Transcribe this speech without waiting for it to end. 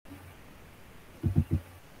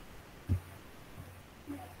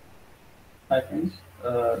Hi friends.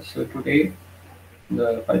 So today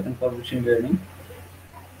the Python for machine learning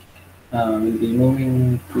will be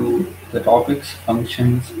moving to the topics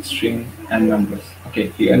functions, string, and numbers. Okay,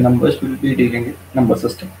 here numbers will be dealing with number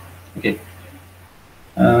system. Okay,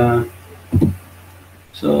 uh,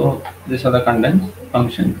 so these are the contents: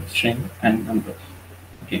 function, string, and numbers.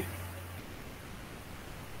 Okay.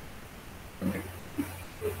 Okay.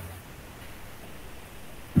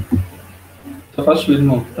 So first we'll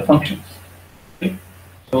move to the functions. Okay.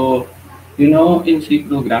 So in C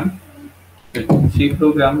program, in C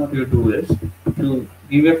program what you do is to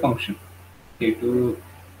give a function. Okay, to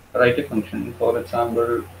write a function, for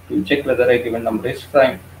example, to check whether a given number is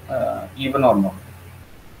prime, even or not.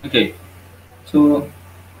 Okay, so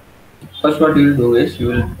first what you will do is you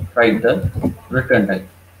will write the return type.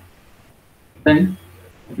 Then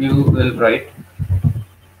you will write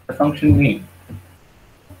the function name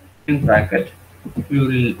in bracket. You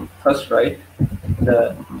will first write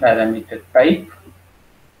the parameter type.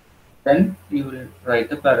 Then you will write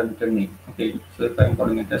the parameter name. Okay, so if I am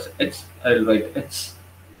calling it as x, I will write x.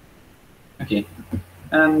 Okay,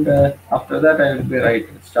 and after that I will be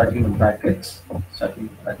writing starting brackets,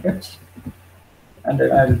 and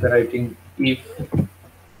then I will be writing if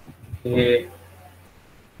a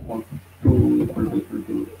want to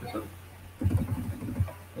sorry,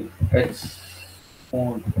 if x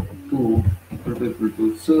want to equal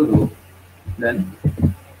to 0, then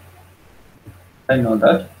I know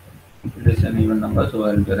that it is an even number, so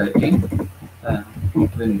I will be writing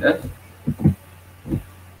print that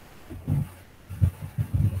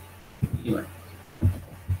even.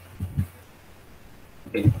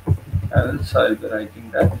 Okay, else I will be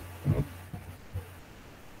writing that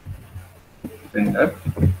print that.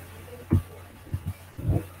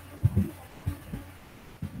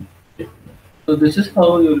 So this is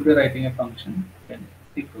how you will be writing a function in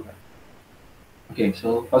C program. Okay,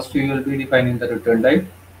 so first you will be defining the return type,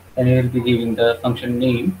 then you will be giving the function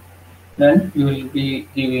name, then you will be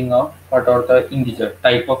giving out what are the integer,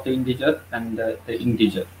 type of the integer and the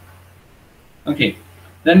integer. Okay,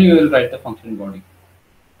 then you will write the function body.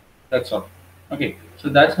 That's all. Okay, so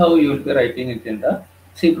that's how you will be writing it in the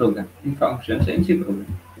C program, in functions in C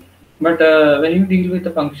program. But when you deal with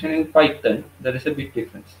the function in Python, there is a big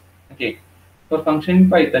difference. Okay, for function in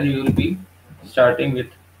Python, you will be starting with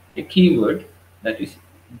a keyword that is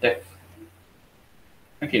def.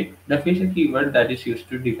 Okay, def is a keyword that is used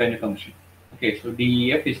to define a function. Okay, so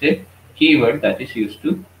def is a keyword that is used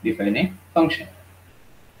to define a function.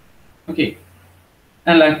 Okay,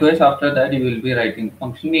 and likewise after that you will be writing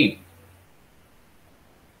function name.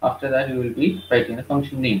 After that you will be writing the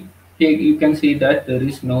function name. Here you can see that there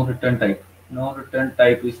is no return type. No return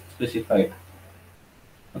type is specified.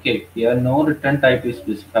 Okay, here no return type is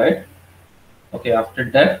specified. Okay, after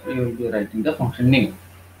that you will be writing the function name.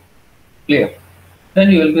 Clear? Then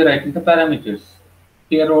you will be writing the parameters.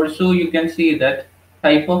 Here also you can see that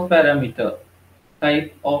type of parameter,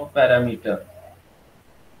 type of parameter,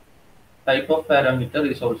 type of parameter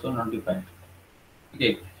is also not defined.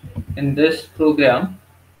 Okay, in this program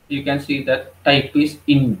you can see that type is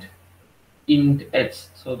int h.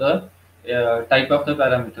 So the type of the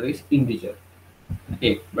parameter is integer.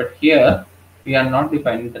 Okay, but here we are not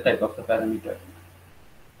defining the type of the parameter.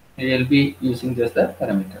 We will be using just the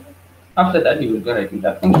parameter. After that, you will be writing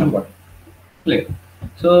the function body. Clear.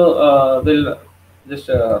 So we'll just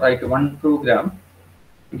write one program.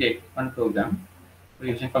 Okay, one program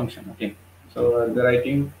using function. Okay, so I'll be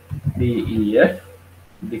writing def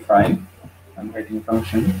define. I'm writing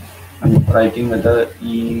function. I'm writing whether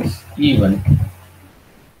is even.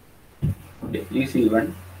 Okay, is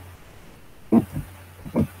even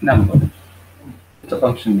number. It's a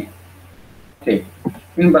function name. Okay,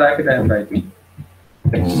 in bracket I am writing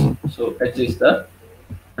h. So h is the,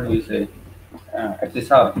 what do we say, h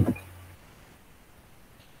is argument.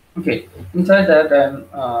 Okay, inside that I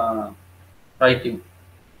am writing.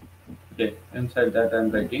 Okay, inside that I am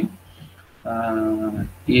writing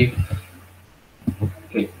if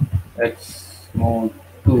okay x mod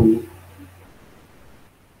 2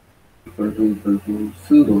 equal to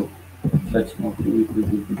 0, x mod 2 equal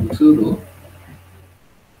to 0,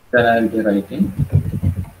 then I will be writing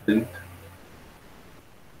print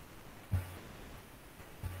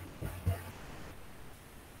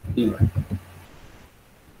even.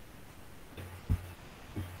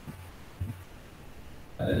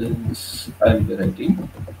 Else I will be writing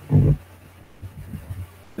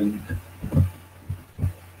print.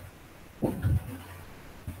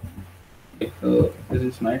 Okay, so this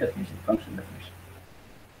is my definition, function definition.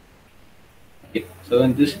 Okay, so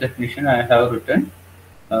in this definition I have written,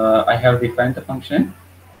 I have defined the function,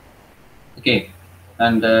 Okay,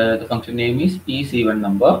 and the function name is is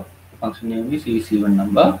number. The function name is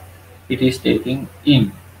number. It is taking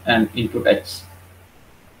in and input x.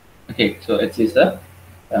 Okay, so x is the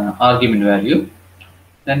argument value.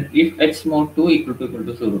 Then if x mod 2 equal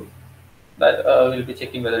to 0, that will be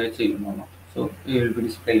checking whether it's even or not. So you will be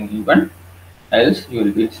displaying even, else you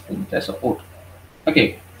will be displaying it as a port.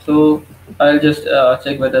 Okay, so I'll just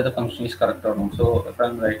check whether the function is correct or not. So if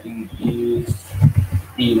I'm writing is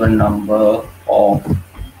even number of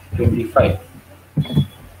 25,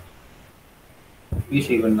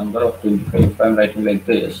 is even number of 25. If I'm writing like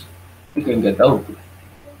this, you can get the output.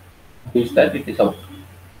 Is that it is out.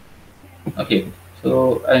 Okay,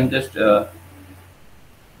 so I'm just uh,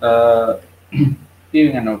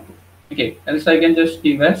 giving an output. Okay, else I can just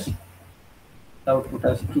give as the output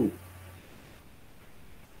as 2.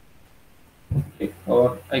 Okay,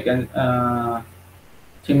 or I can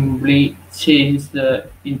simply change the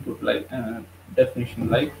input like definition,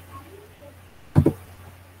 like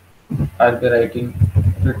I'll be writing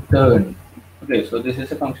return. Okay, so this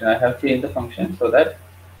is a function. I have changed the function so that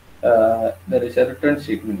there is a return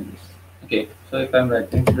statement in this. Okay, so if I'm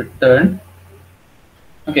writing return,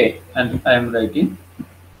 okay, and I am writing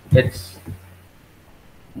x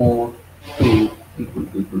more 2 equal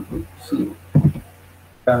to 0.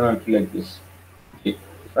 I am writing like this. Okay,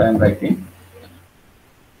 so I am writing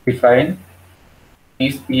define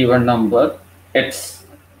is even number x.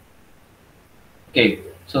 Okay,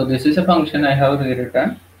 so this is a function I have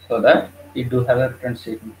rewritten so that it do have a return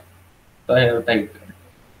statement. So I have type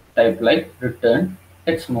like return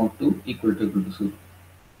x mod 2 equal to 0.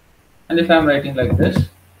 And if I am writing like this,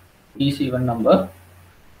 is even number,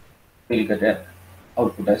 will get a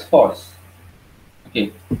output as false.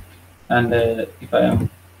 Okay, and if I am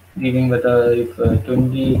giving whether if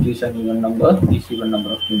 28 is an even number, is even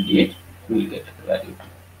number of 28, we will get the value.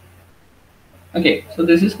 Okay, so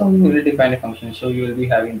this is how you will define a function. So you will be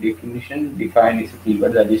having definition, define is a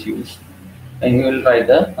keyword that is used, and you will write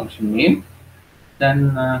the function name.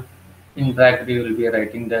 Then in bracket you will be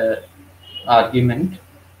writing the argument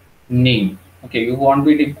name. Okay, you won't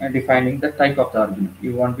be defining the type of the argument.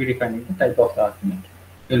 You won't be defining the type of the argument.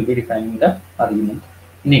 You will be defining the argument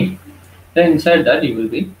name. Then inside that you will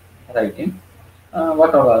be writing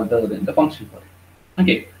whatever are the function for it.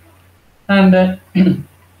 Okay, and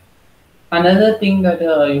another thing that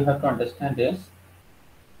you have to understand is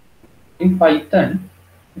in Python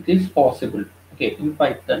it is possible. Okay, in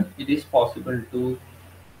Python it is possible to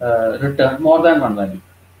return more than one value.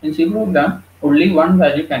 In C program, only one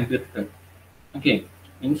value can be returned. Okay,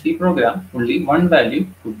 in C program, only one value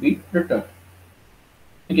could be returned.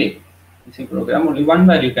 Okay, in C program, only one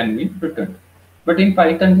value can be returned. But in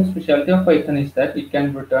Python, the specialty of Python is that it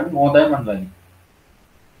can return more than one value.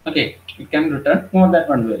 Okay, it can return more than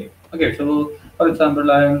one value. Okay, so for example,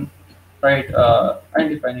 I'm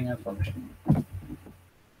defining a function.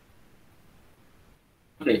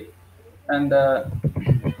 Okay, and I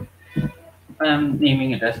am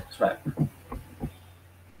naming it as swap.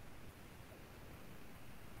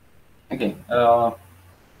 Okay,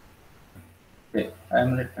 okay,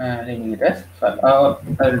 I'm naming it as swap.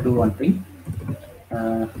 I will do one thing.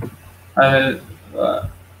 I will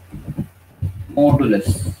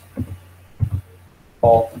modulus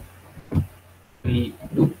of 3,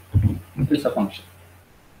 2 is a function.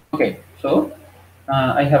 Okay, so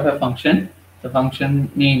I have a function. The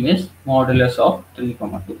function name is modulus of 3,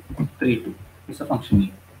 2. 3, 2 is a function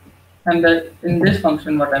name. And that in this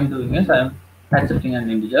function, what I'm doing is I'm accepting an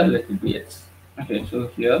integer, let it be x. Okay, so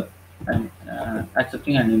here I'm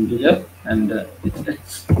accepting an integer and it's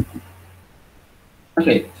x.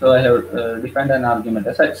 Okay, so I have defined an argument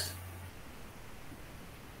as x.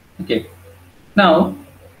 Okay, now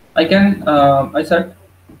I can I said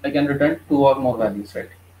I can return 2 or more values, right?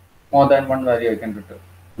 More than one value I can return.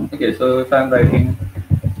 Okay, so if I'm writing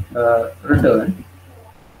return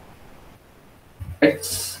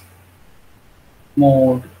x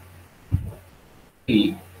mod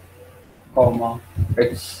 3 comma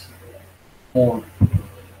x mod.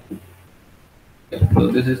 Okay, so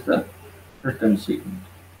this is the return statement.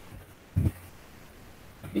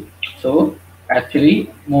 Okay, so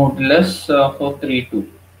actually modulus for 3,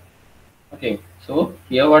 2. Okay, so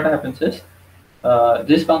here what happens is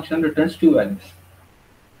this function returns 2 values,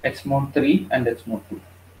 x mod 3 and x mod 2.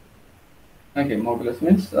 Okay, modulus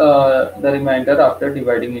means the remainder after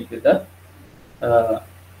dividing it with the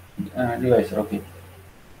divisor. Okay,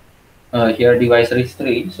 here divisor is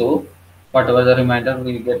 3, so whatever the remainder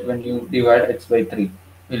we get when you divide x by 3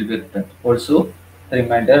 will be returned. Also, the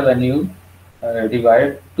remainder when you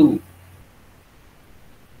divide 2,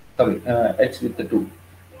 sorry, x with the 2.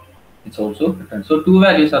 It's also returned. So two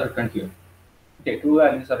values are returned here. Okay, two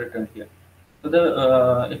values are returned here. So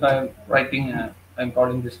the if I'm writing, I'm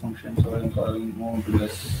calling this function. So I'm calling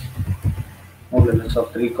modulus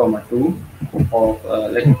of 3 comma 2 of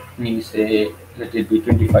let me say let it be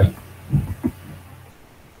 25.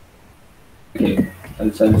 Okay,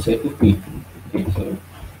 I'll say 50. Okay, so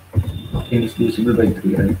 15 is divisible by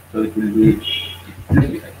 3, right? So it will be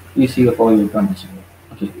easier for you to understand.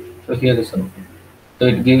 Okay, so here is something. So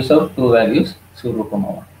it gives out two values 0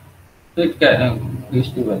 comma 1. So it can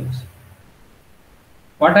gives two values.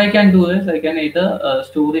 What I can do is I can either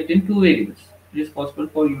store it in two variables. It is possible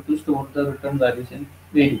for you to store the return values in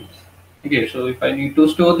variables. Okay, so if I need to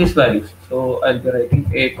store these values, so I'll be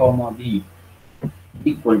writing a comma b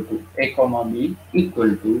equal to a comma b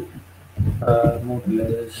equal to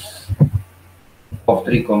modulus of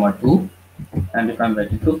 3 comma 2, and if I'm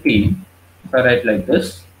writing 15, if I write like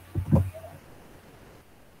this,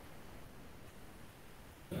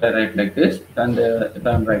 if I write like this, and if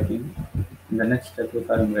I'm writing in the next step, if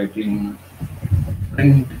I'm writing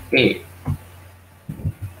print a,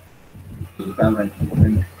 if I'm writing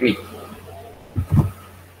print a,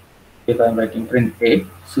 if I'm writing print a,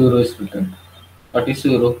 0 is returned. What is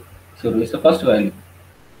 0? 0 is the first value.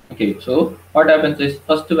 Okay, so what happens is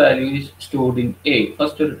first value is stored in A,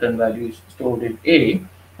 first return value is stored in A,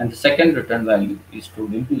 and the second return value is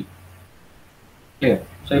stored in B. Clear?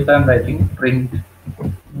 So if I'm writing print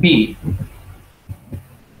B,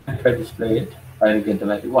 if I display it, I will get the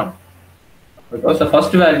value 1. Because the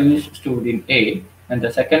first value is stored in A and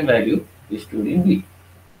the second value is stored in B.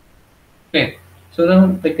 Okay. So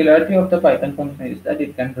the peculiarity of the Python function is that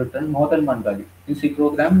it can return more than one value. In C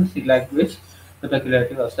program, in C language, the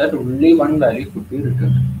peculiarity was that only one value could be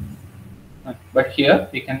returned. But here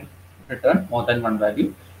we can return more than one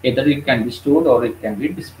value. Either it can be stored or it can be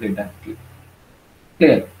displayed directly.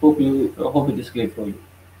 Clear? Hope it is clear for you.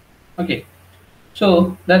 Okay.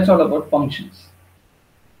 So that's all about functions.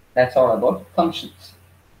 That's all about functions.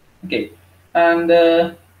 Okay. And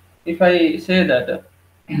if I say that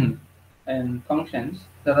in functions,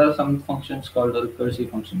 there are some functions called the recursive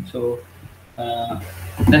function. So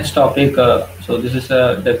next topic. So this is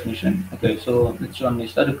a definition. Okay. So next one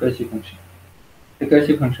is the recursive function.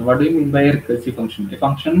 Recursive function. What do you mean by a recursive function? A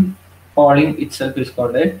function calling itself is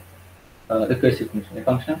called a recursive function. A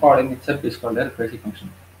function calling itself is called a recursive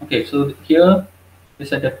function. Okay, so here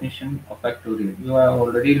is a definition of factorial. You have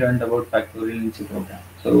already learned about factorial in C program.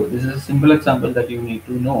 So this is a simple example that you need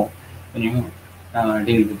to know when you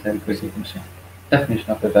deal with the recursive function. Definition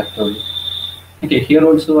of a factorial. Okay, here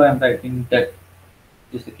also I am writing that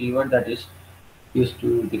is the keyword that is used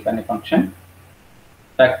to define a function.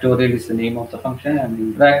 Factorial is the name of the function, and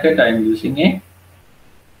in bracket I am using a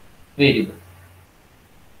variable.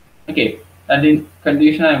 Okay, and in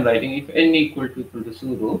condition I am writing if n equal to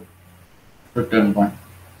 0, return 1.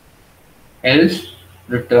 Else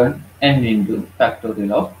return n into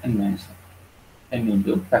factorial of n minus 1. N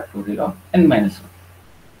into factorial of n minus 1.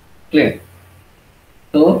 Clear?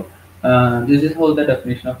 So this is how the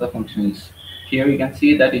definition of the function is. Here you can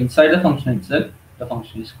see that inside the function itself, the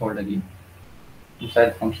function is called again. Inside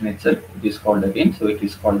the function itself, it is called again. So it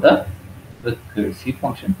is called the recursive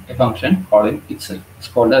function. A function calling itself. It's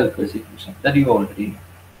called a recursive function that you already know.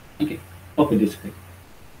 Okay, hope it is clear.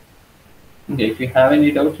 Okay, if you have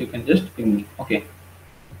any doubts, you can just ping me. Okay.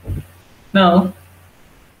 Now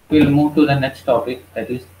we'll move to the next topic, that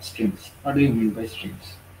is strings. What do you mean by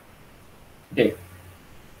strings? Okay,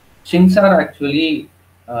 strings are actually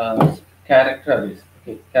character arrays.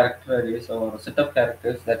 Okay, character arrays or set of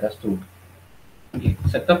characters that are stored. Okay,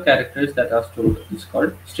 set of characters that are stored is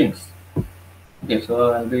called strings. Okay,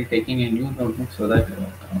 so I'll be taking a new notebook so that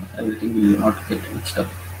everything will not get mixed up.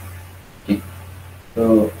 Okay,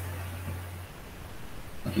 so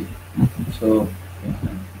okay, so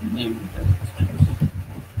name it as strings.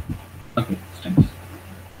 Okay, strings.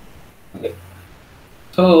 Okay,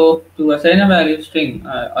 so to assign a value string,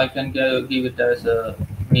 I can give it as a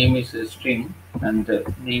name is a string, and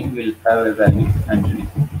name will have a value underneath.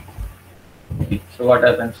 Okay, so what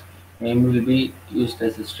happens? Name will be used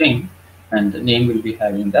as a string, and the name will be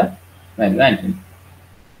having the value underneath.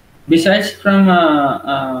 Besides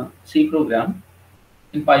from C program,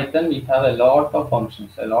 in Python we have a lot of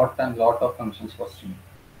functions, a lot of functions for string,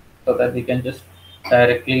 so that we can just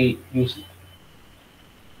directly use it.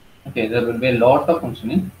 Okay, there will be a lot of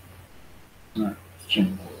function in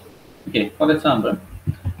string. Okay, for example,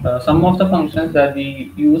 some of the functions that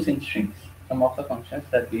we use in strings, some of the functions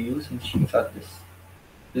that we use in strings are this.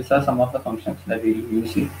 These are some of the functions that we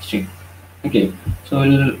use in string. Okay, so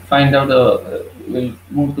we'll find out we'll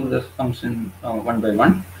move to this function one by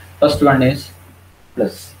one. First one is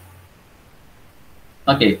plus.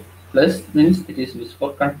 Okay, plus means it is used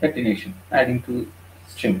for concatenation, adding to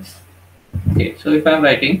strings. Okay, so if I am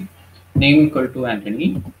writing name equal to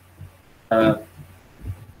Anthony, uh,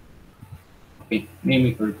 okay, name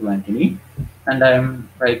equal to Anthony, and I am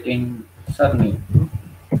writing surname.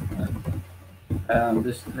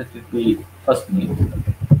 This let it be first name.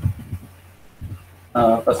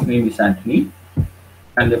 First name is Anthony,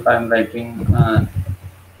 and if I am writing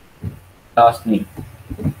last name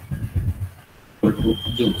equal to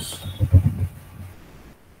Juice.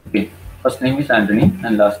 Okay, first name is Anthony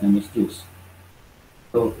and last name is Juice.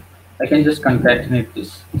 So I can just concatenate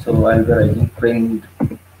this. So I'll be writing print.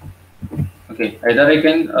 Okay, either I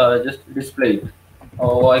can just display it,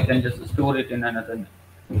 or I can just store it in another name.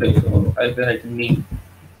 Okay, so I'll be writing name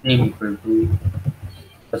equal to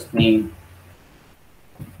first name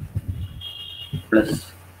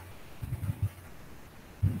plus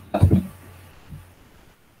last name.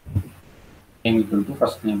 Name equal to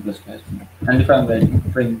first name plus last name. And if I'm writing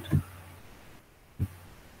print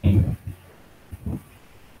name,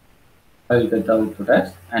 I'll get the output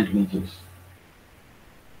as Anthony Juice.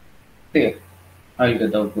 Clear? I'll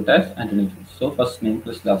get the output as Anthony Juice. So first name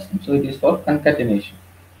plus last name. So it is for concatenation.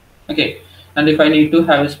 Okay, and if I need to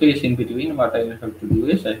have a space in between, what I will have to do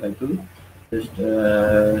is I have to just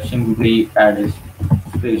simply add a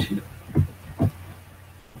space here.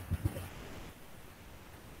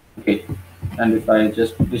 Okay, and if I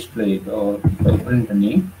just display it or if I print the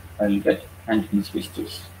name, I will get Anthony space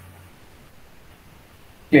Juice.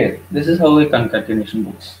 Clear? This is how a concatenation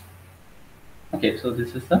works. Okay, so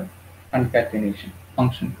this is the concatenation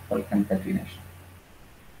function for concatenation.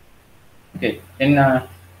 Okay, in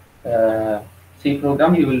C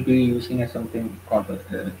program, you will be using something called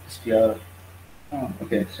str.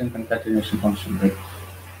 Okay, string concatenation function, right?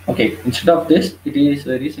 Okay, instead of this, it is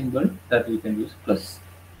very simple that we can use plus.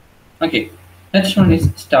 Okay, next one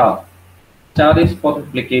is star. Star is for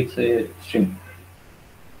replicates a string.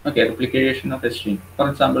 Okay, replication of a string. For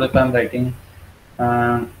example, if I'm writing,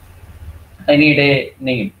 I need a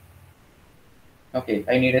name. Okay,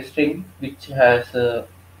 I need a string which has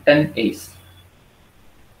 10 A's.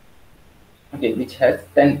 Okay, which has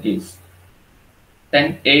 10 A's.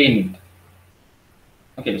 10 A in it.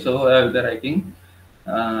 Okay, so I'll be writing,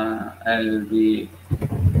 I'll be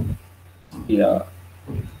here.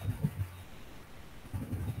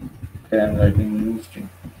 Okay, I'm writing new string.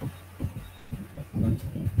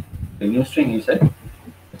 The new string is a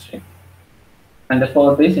string. And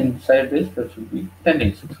for this, inside this, there should be 10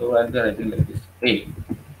 A's. So I'll be writing like this A.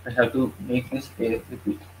 I have to make this A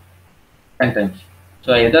repeat 10 times.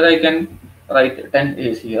 So either I can write 10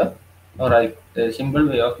 A's here, or the simple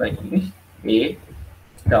way of writing is A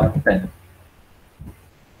star 10.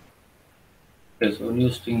 Okay, so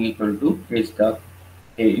new string equal to A star.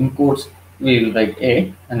 A in quotes we will write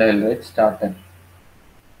A and I will write star 10.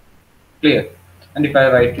 Clear? And if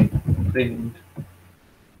I write print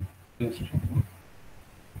new string,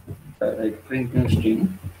 if I write print new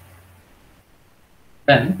string,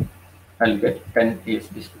 then I'll get 10 A's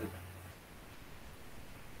displayed.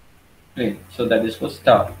 Clear? So that is for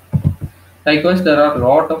star. Likewise, there are a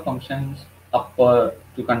lot of functions upper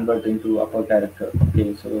to convert into upper character.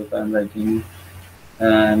 Okay, so if I'm writing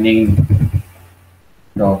name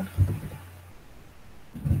dot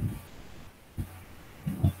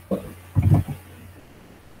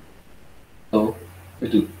so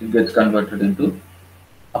it gets converted into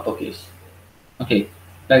uppercase. Okay,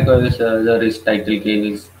 likewise there is title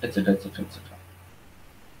case, etc, etc, etc.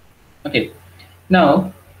 Okay,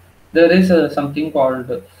 now there is something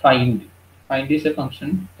called find. Find is a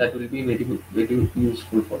function that will be very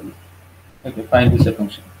useful for you. Okay, find is a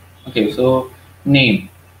function. Okay, so name.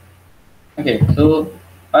 Okay, so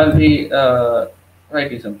I'll be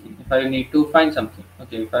writing something. If I need to find something,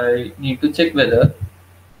 okay, if I need to check whether,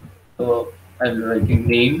 so I'll be writing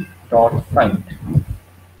name dot find.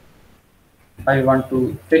 I want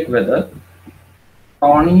to check whether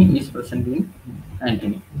Tony is present in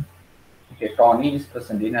Anthony. Okay, Tony is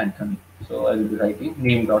present in Anthony. So I will be writing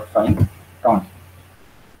name dot find Tony.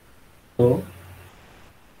 So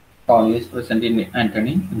Tony is present in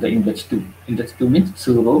Anthony in the index 2. Index 2 means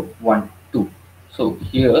 0, 1, 2. So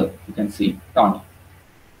here you can see Tony.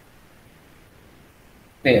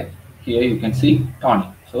 There, here you can see Tony.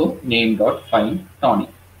 So name dot find Tony.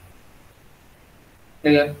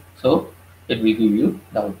 There, so it will give you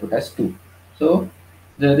the output as 2. So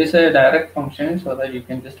there is a direct function so that you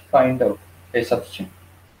can just find out a substring.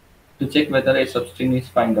 To check whether a substring is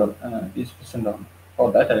find out is present or not.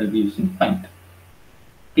 For that I will be using find.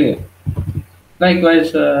 Clear.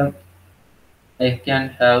 Likewise, I can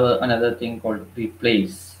have another thing called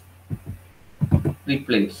replace.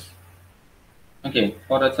 Replace. Okay,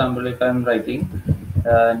 for example, if I'm writing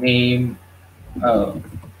name,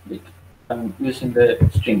 like I'm using the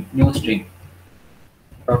string, new string,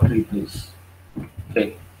 dot replace.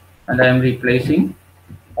 Okay, and I am replacing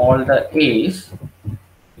all the A's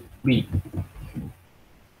with B.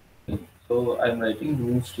 Okay. So I'm writing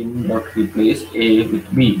new string dot replace A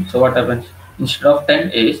with B. So what happens? Instead of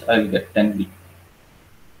 10 A's, I'll get 10 B.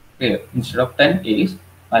 Clear? Instead of 10 A's,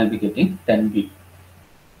 I'll be getting 10 B.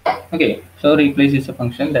 Okay, so replace is a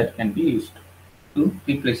function that can be used to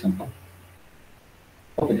replace something.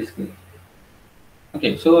 Okay, this is clear.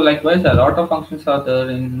 Okay, so likewise, a lot of functions are there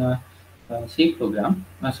in C program,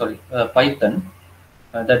 Python,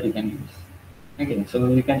 that you can use. Okay, so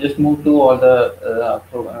you can just move to all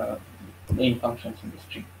the main functions in the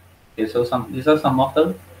string. Okay, so these are some of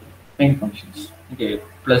the main functions. Okay,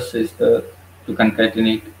 plus is the to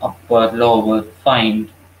concatenate, upper, lower,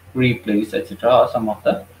 find, replace, etc. are some of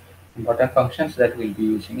the important functions that we'll be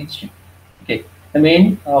using in string. Okay, the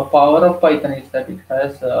main power of Python is that it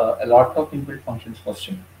has a lot of inbuilt functions for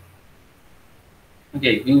string.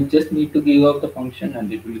 Okay, you just need to give out the function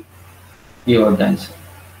and it will give out the answer.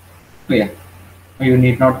 Yeah, you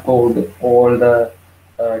need not code all the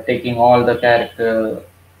taking all the character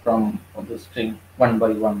from the string one by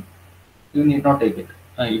one. You need not take it.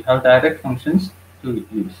 You have direct functions to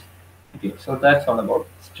use. Okay, so that's all about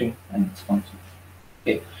string and its functions.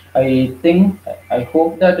 Okay, I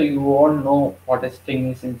hope that you all know what a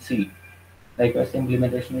string is in C. Likewise,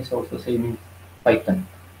 implementation is also same in Python.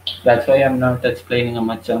 That's why I'm not explaining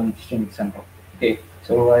much on strings and all. Okay,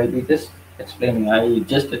 so I'll be just explaining. I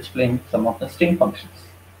just explained some of the string functions.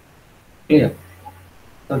 Clear?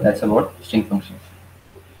 So that's about string functions.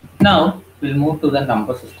 Now we'll move to the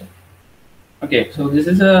number system. Okay, so this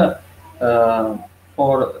is a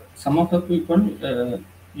for some of the people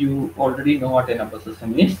you already know what a number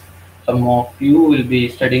system is. Some of you will be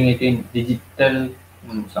studying it in digital,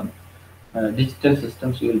 some digital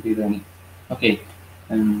systems you will be learning. Okay,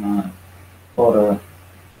 and for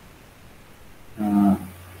uh,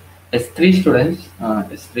 S3 students,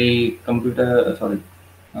 S3 computer,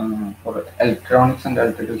 for electronics and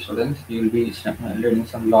electrical students, you will be learning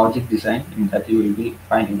some logic design. In that, you will be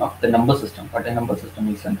finding out the number system. What a number system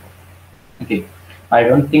is and okay. I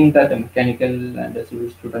don't think that the mechanical and the civil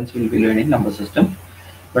students will be learning number system,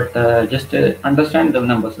 but just understand the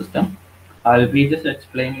number system. I'll be just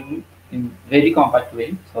explaining in very compact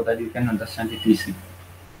way so that you can understand it easily.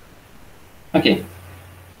 Okay,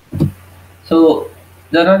 so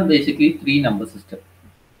there are basically three number systems.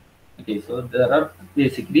 Okay, so there are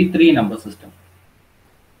basically three number system.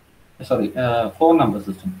 Four number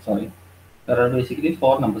system. Sorry, there are basically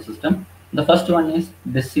four number system. The first one is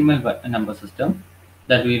decimal number system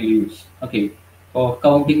that we'll use. Okay, for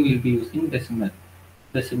counting we'll be using decimal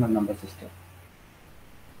number system.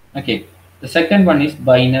 Okay, the second one is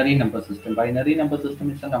binary number system. Binary number system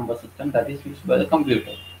is a number system that is used by the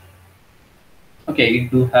computer. Okay,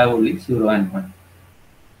 it do have only 0 and 1.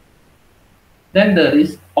 Then there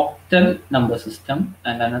is octal number system,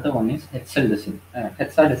 and another one is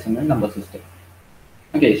hexadecimal number system.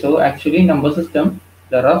 Okay, so actually number system,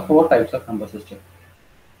 there are four types of number system.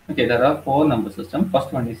 Okay, there are four number system.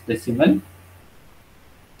 First one is decimal,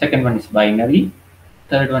 second one is binary,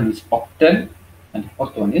 third one is octal, and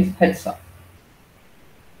fourth one is hexa.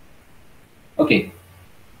 Okay,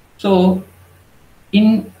 so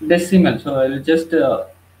in decimal, so I will just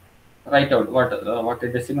write out what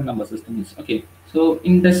a decimal number system is. Okay, so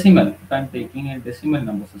in decimal, if I'm taking a decimal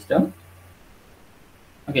number system,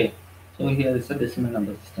 okay, so here is a decimal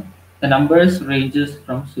number system. The numbers ranges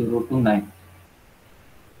from 0 to 9.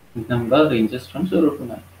 The number ranges from 0 to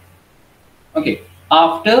 9. Okay,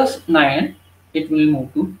 after 9, it will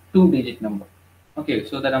move to two-digit number. Okay,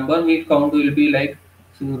 so the number we count will be like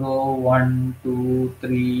 0, 1, 2,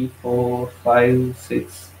 3, 4, 5,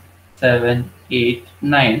 6, 7, 8,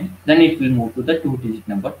 9. Then it will move to the two-digit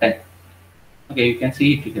number 10. Okay, you can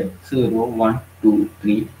see it here 0, 1, 2,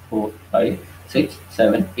 3, 4, 5, 6,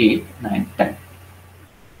 7, 8, 9, 10.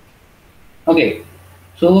 Okay,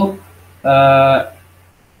 so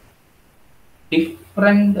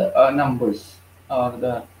different numbers or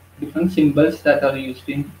the different symbols that are used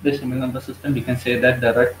in decimal number system, we can say that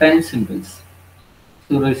there are 10 symbols.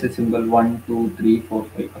 0 is a symbol 1, 2, 3, 4,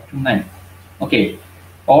 5 up to 9. Okay,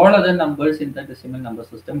 all other numbers in the decimal number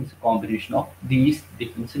system is a combination of these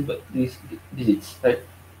different symbols, these digits, right?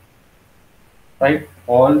 Right?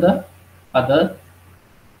 All the other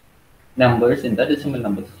numbers in the decimal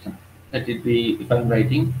number system. Let it be, if I'm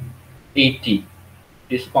writing 80,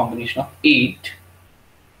 is a combination of 8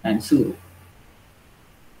 and 0.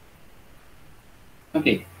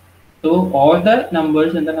 Okay, so all the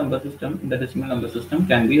numbers in the number system, in the decimal number system,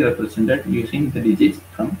 can be represented using the digits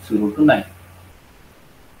from 0 to 9.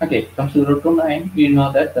 Okay, from 0 to 9, we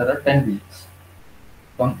know that there are 10 digits.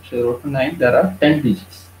 From 0 to 9, there are 10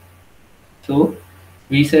 digits. So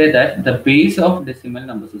we say that the base of decimal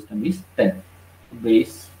number system is 10. The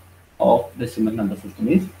base of decimal number system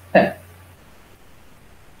is 10.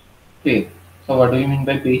 Okay, so what do you mean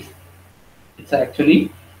by base? It's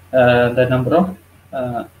actually the number of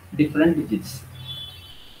different digits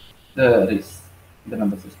there is in the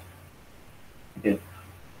number system. Okay,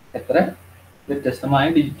 എത്ര വ്യത്യസ്തമായ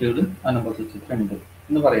ഡിജിറ്റുകൾ ആ number സിസ്റ്റത്തിലുണ്ട്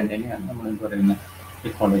എന്ന് പറയുന്നതിനെയാണ് നമ്മൾ എന്ത് പറയുന്നത്? We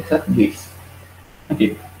call it a base. Okay,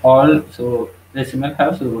 all so decimal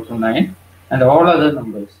have 0 to 9, and all the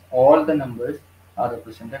numbers are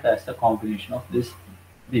represented as a combination of these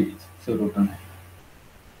digits 0 to 9.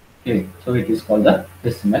 Okay, so it is called the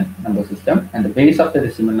decimal number system, and the base of the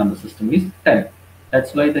decimal number system is 10.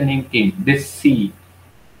 That's why the name came. This C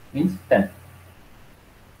means 10.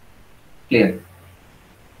 Clear?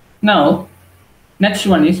 Now, next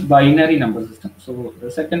one is binary number system. So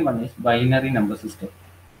the second one is binary number system.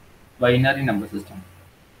 Binary number system.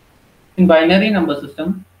 In binary number system,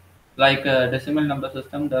 like decimal number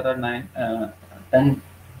system, there are 10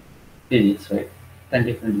 digits, right? 10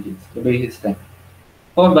 different digits. The base is 10.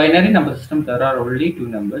 For binary number system, there are only two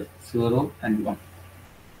numbers, 0 and 1.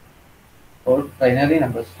 For binary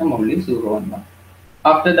number system, only 0 and 1.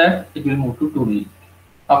 After that, it will move to 2 digits.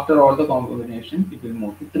 After all the combinations, it will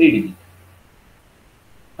move to 3 digits.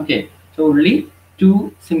 Okay, so only two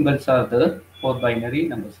symbols are there for binary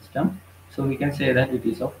number system. So we can say that it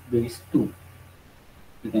is of base 2.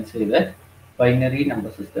 We can say that binary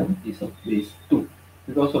number system is of base 2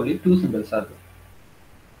 because only two symbols are there.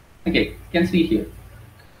 Okay, you can see here.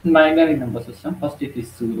 In binary number system, first it is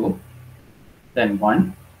 0, then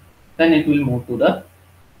 1, then it will move to the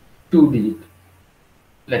 2-digit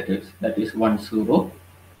letters, that is 1 0,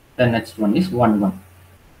 the next one is 1 1.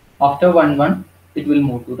 After 1 1, it will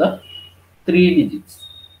move to the 3 digits.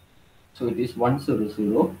 So it is 1 0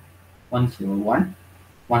 0, 1 0 1,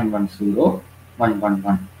 1 1 0, 1 1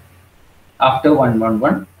 1. After 1 1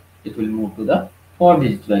 1, it will move to the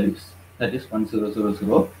 4-digit values, that is 1 0 0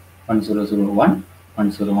 0, 1 0 0 1,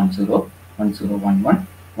 1 0 1 0, 1 0 1 1,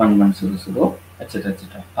 1 1 0 0, etc.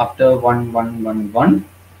 etc. After 1 1 1 1,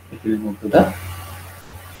 it will move to the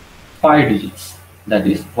 5 digits, that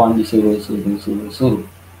is 1 0 0 0 0.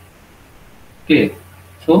 Okay,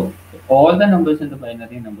 so all the numbers in the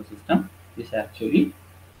binary number system is actually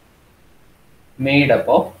made up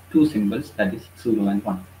of two symbols, that is 0 and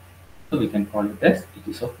 1. So we can call it as it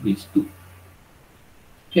is of base 2.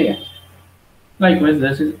 Clear? Likewise,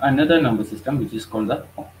 there is another number system which is called the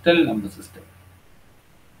octal number system.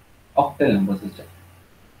 Octal number system.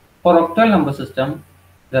 For octal number system,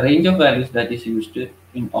 the range of values that is used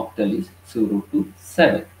in octal is 0 to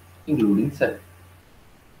 7, including 7.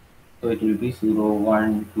 So it will be 0,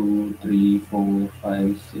 1, 2, 3, 4,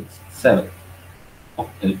 5, 6, 7.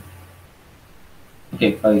 Octal.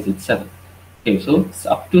 Okay, 5, 6, 7. Okay, so it's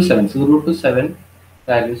up to 7. 0 to 7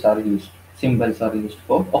 values are used. Symbols are used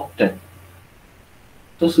for octal.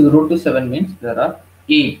 So 0 to 7 means there are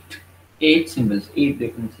 8 symbols, 8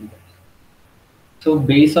 different symbols. So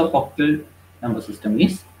base of octal number system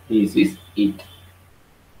is base is 8.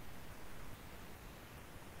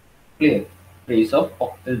 Clear? Base of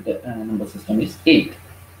octal number system is 8.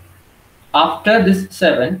 After this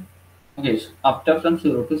 7, okay, so after from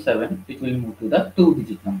 0 to 7, it will move to the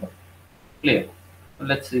 2-digit number. Clear? So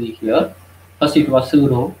let's see here. First it was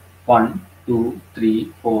 0, 1, 2,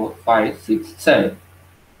 3, 4, 5, 6, 7.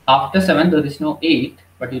 After 7, there is no 8,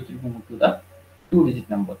 but it will move to the 2-digit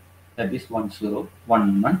number. That is 1 0,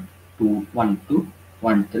 1 1, 2, 1 2,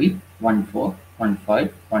 1 3, 1 4, 1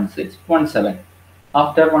 5, 1 6, 1 7.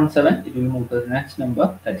 After 1 7, it will move to the next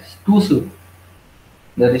number, that is 2 0.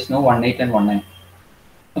 There is no 1 8 and 1 9.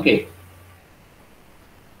 Okay.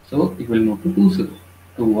 So it will move to 2 0,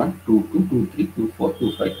 2 1, 2 2, 2 3, 2 4,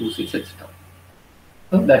 2 5, 2 6, etc.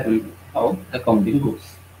 So that will be how the counting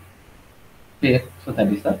goes. Clear? So that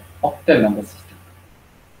is the octal number system.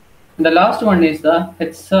 And the last one is the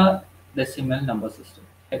hexadecimal number system.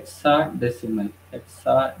 Hexadecimal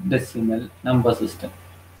number system.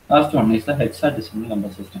 Last one is the hexadecimal number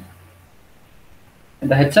system. In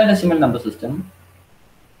the hexadecimal number system,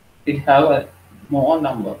 it have a more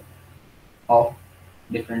number of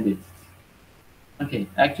different digits. Okay,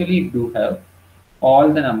 actually it do have all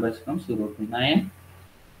the numbers from 0 to 9,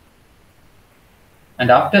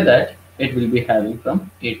 and after that it will be having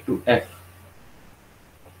from A to F.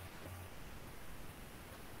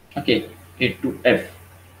 Okay, A to F.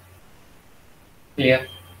 Clear?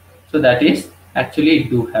 So that is actually it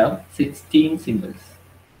do have 16 symbols.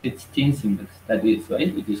 16 symbols. That is why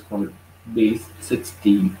it is called base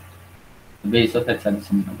 16. The base of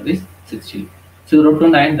hexadecimal number is 16. 0 to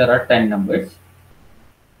 9 there are 10 numbers,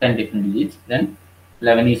 10 different digits. Then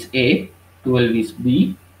 11 is A, 12 is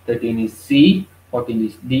B, 13 is C, 14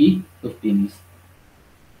 is D, 15 is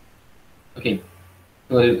okay.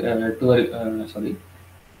 12 sorry,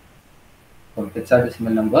 for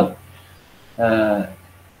hexadecimal number, uh,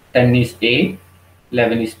 10 is A,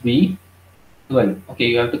 11 is B, 12. Okay,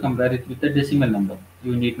 you have to compare it with the decimal number.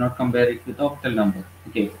 You need not compare it with the octal number.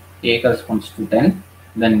 Okay, A corresponds to 10,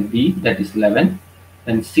 then B that is 11,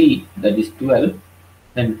 then C that is 12,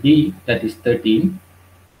 then D that is 13,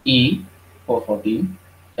 E for 14,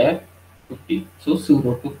 F 15. So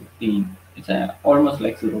 0 to 15. It's almost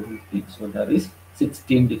like 0 to 15. So there is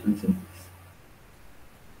 16 different symbols.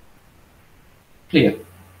 Clear?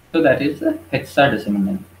 So that is a hexadecimal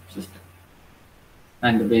number system.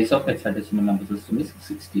 And the base of hexadecimal number system is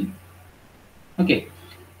 16. Okay.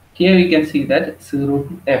 Here you can see that 0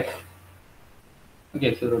 to F.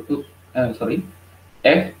 Okay, 0 to sorry,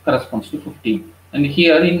 F corresponds to 15. And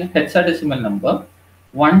here in hexadecimal number,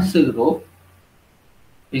 10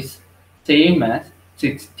 is same as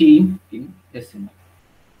 16 in decimal.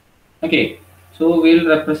 Okay, so we'll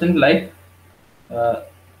represent like uh,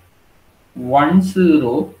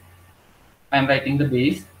 10. I'm writing the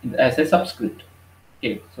base as a subscript.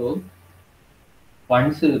 Okay, so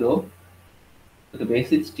 10 to the base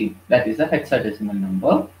 16, that is a hexadecimal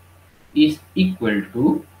number, is equal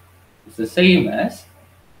to, is the same as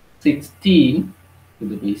 16 to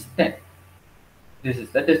the base 10. This is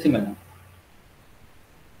the decimal number.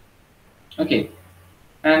 Okay,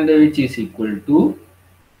 and which is equal to,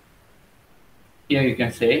 here you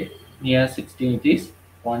can say near 16 it is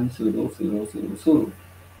 10000,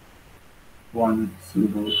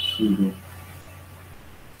 100000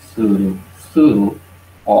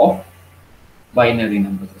 of binary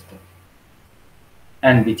number system,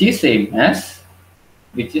 and which is same as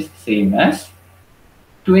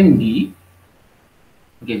 20.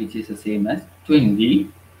 Okay, which is the same as 20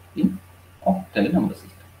 in octal number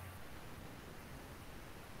system.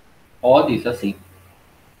 All these are same.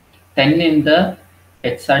 10 in the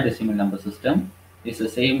hexadecimal number system is the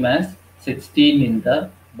same as 16 in the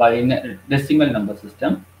decimal number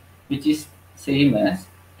system, which is same as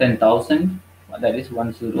 10,000, that is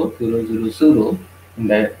 10000 in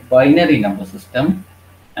the binary number system,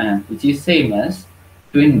 and which is same as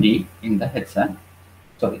 20 in the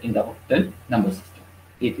in the octal number system.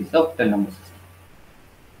 It is the octal number system.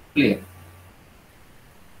 Clear?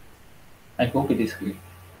 I hope it is clear.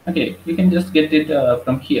 Okay, you can just get it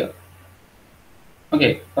from here.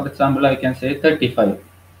 Okay, for example, I can say 35.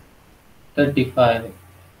 35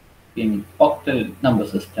 in octal number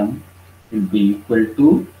system will be equal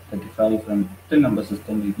to 35 from octal number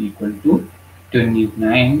system will be equal to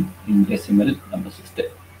 29 in decimal number system.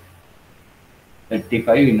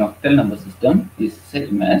 35 in octal number system is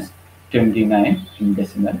same as 29 in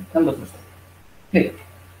decimal number system. Okay.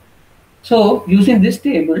 So using this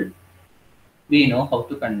table, we know how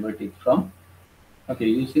to convert it from. Okay,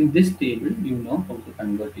 using this table, you know how to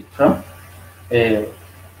convert it from a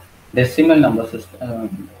decimal number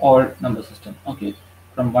system or number system. Okay,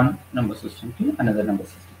 from one number system to another number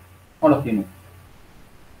system. All of you know.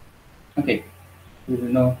 Okay, you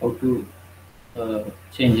will know how to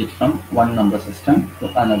change it from one number system to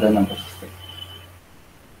another number system.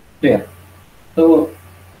 Clear? So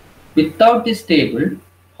without this table,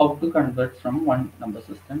 how to convert from one number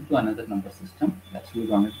system to another number system? That's what we're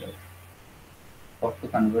going to do. How to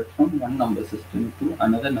convert from one number system to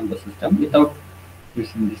another number system without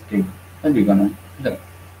using this table. That we're going to do.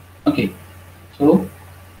 Okay. So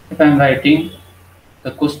if I'm writing,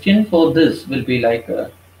 the question for this will be like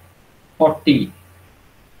 40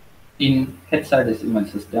 in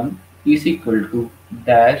hexadecimal system is equal to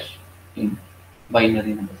dash in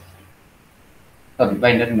binary number system. Sorry,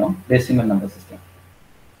 binary no, decimal number system.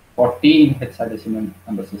 40 in hexadecimal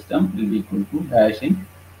number system will be equal to dash in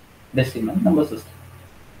decimal number system.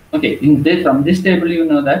 Okay, from this table you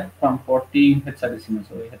know that from 40 in hexadecimal,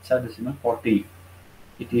 so hexadecimal 40,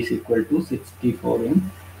 it is equal to 64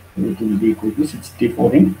 in, it will be equal to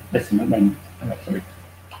 64 in decimal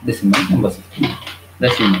number system.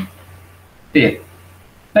 Decimal. Clear.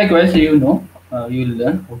 Likewise, you know, you will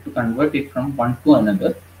learn how to convert it from one to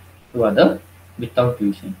another to other without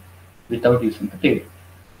using the table.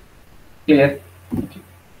 Clear? Okay.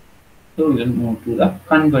 So we will move to the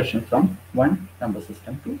conversion from one number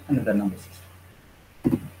system to another number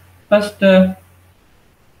system. First,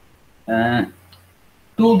 uh,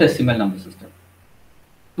 two decimal number system.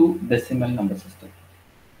 Two decimal number system.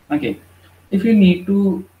 Okay, if you need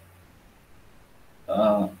to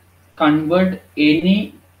uh, convert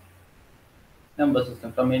any number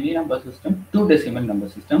system from any number system to decimal number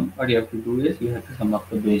system, what you have to do is you have to sum up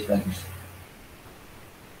the base values.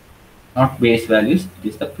 Not base values, it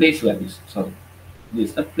is the place values. Sorry, it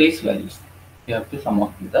is the place values. You have to sum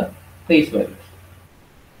up with the place values.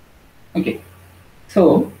 Okay,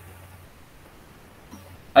 so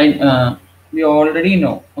we already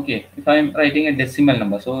know. Okay, if I am writing a decimal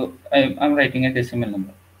number, so I'm writing a decimal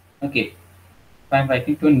number. Okay, if I am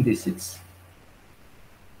writing 26,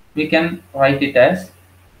 we can write it as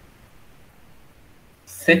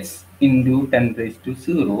 6 into 10 raised to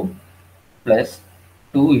 0 plus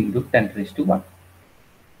 2 into 10 raised to 1.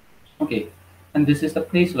 Okay, and this is the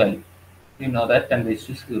place value. You know that 10 raised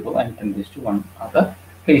to 0 and 10 raised to 1 are the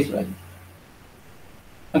place value.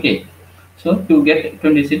 Okay, so to get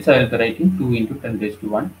 26, I will be writing 2 into 10 raised to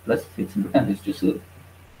 1 plus 6 into 10 raised to 0.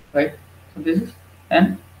 Right? So this is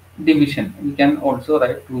an division. We can also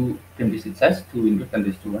write 226 as 2 into 10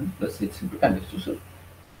 raised to 1 plus 6 into 10 raised to 0.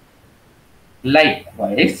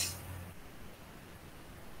 Likewise,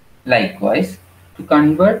 to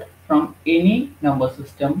convert from any number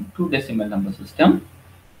system to decimal number system,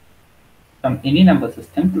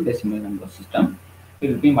 we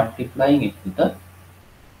will be multiplying it with the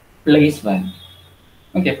place value.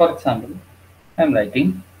 Okay, for example, I am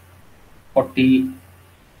writing 40,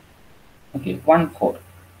 okay, 1 4.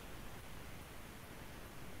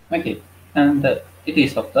 Okay, and it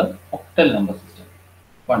is of the octal number system.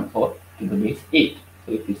 1 4 to the base 8.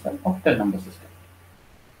 So it is an octal number system.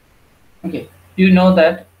 Okay, you know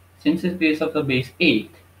that since it is of the base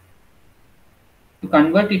 8, to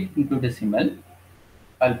convert it into decimal,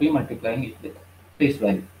 I'll be multiplying it with place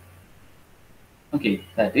value. Okay,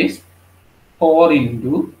 that is 4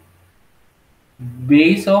 into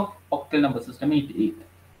base of octal number system is 8.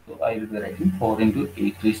 So I will be writing 4 into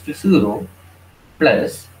 8 raised to 0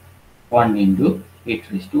 plus 1 into 8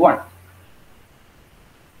 raised to 1.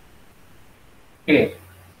 Okay,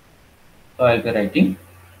 so I will be writing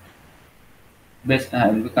this, I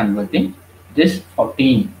will be converting this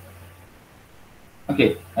 14.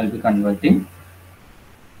 Okay, I will be converting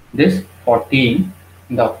this 14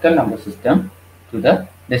 in the octal number system to the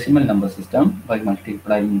decimal number system by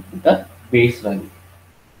multiplying it with the base value.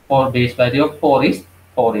 For base value of 4 is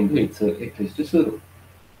 4 into 8, so 8 raised to 0.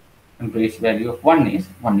 And base value of 1 is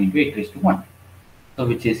 1 into 8 raised to 1. So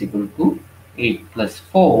which is equal to 8 plus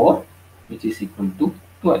 4, which is equal to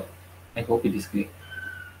 12. I hope it is clear.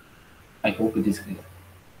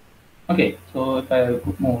 Okay, so if I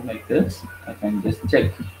put more like this, I can just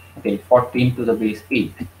check. Okay, 14 to the base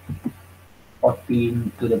 8.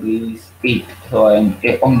 14 to the base 8. So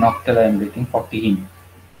on octal I am writing 14.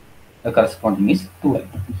 The corresponding is 12.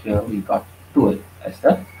 So we got 12 as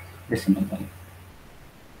the decimal value.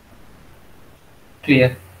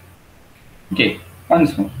 Clear? Okay,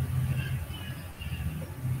 once more.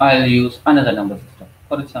 I'll use another number system.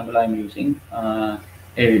 For example, I'm using a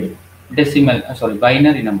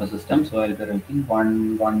binary number system. So I'll be writing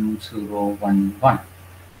 11011.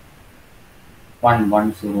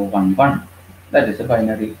 11011. That is a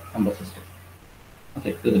binary number system.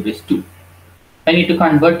 Okay, to the base 2. I need to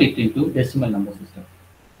convert it into decimal number system.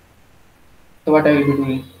 So what I will be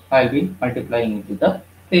doing, I will be multiplying it with the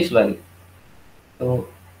place value. So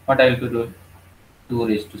what I will be doing, 2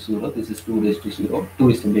 raised to 0, this is 2 raised to 0, 2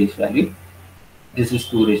 is the base value, this is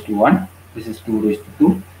 2 raised to 1, this is 2 raised to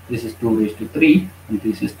 2, this is 2 raised to 3, and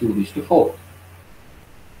this is 2 raised to 4.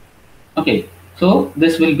 Okay, so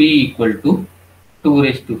this will be equal to 2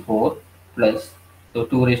 raised to 4 plus, so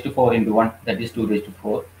 2 raised to 4 into 1, that is 2 raised to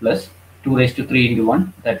 4, plus 2 raised to 3 into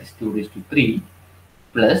 1, that is 2 raised to 3,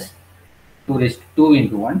 plus 2 raised to 2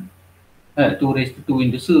 into 1, 2 raised to 2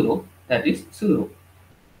 into 0, that is 0,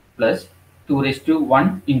 plus 2 raised to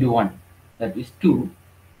 1 into 1, that is 2,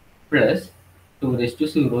 plus 2 raised to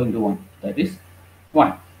 0 into 1, that is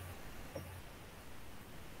 1.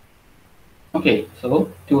 Okay,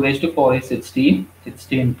 so 2 raised to 4 is 16,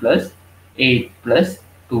 16 plus 8 plus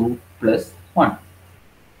 2 plus 1,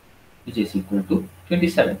 which is equal to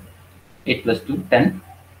 27. 8 plus 2, 10,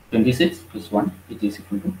 26 plus 1, which is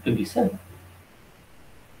equal to 27.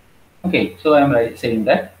 Okay, so I am saying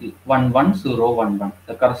that 11011,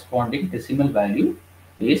 the corresponding decimal value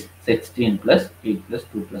is 16 plus 8 plus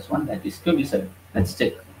 2 plus 1, that is 27. Let's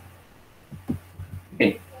check.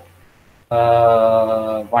 Okay,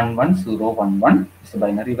 11011 is the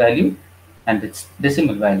binary value and its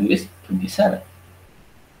decimal value is 27.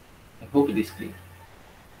 I hope it is clear.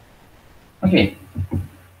 Okay,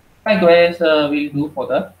 Likewise, we'll do for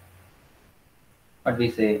the what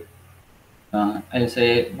we say. I'll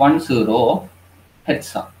say 10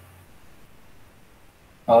 hexa,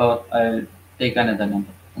 or I'll take another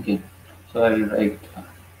number. Okay, so I'll write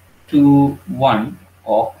 21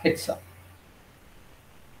 of hexa.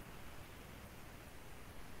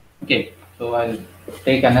 Okay, so I'll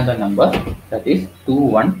take another number, that is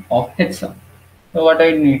 21 of hexa. So what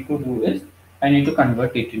I need to do is I need to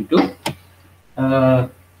convert it into uh,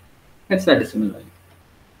 hexadecimal value.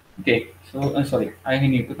 Okay, so sorry, I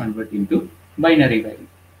need to convert into binary value.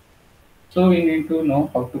 So we need to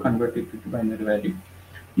know how to convert it into binary value.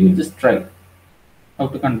 You just try how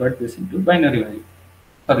to convert this into binary value.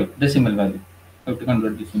 Sorry, decimal value. How to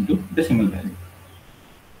convert this into decimal value.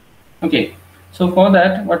 Okay, so for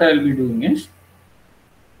that, what I will be doing is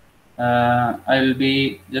I will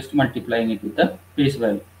be just multiplying it with the base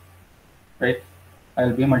value, right? I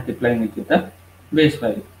will be multiplying it with the base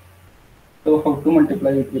value. So how to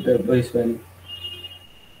multiply it with the base value?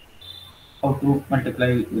 How to multiply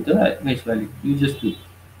it with the base value? You just do.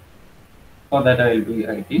 For that, I will be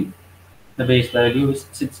writing the base value is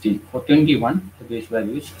 16. For 21, the base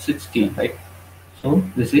value is 16, right? So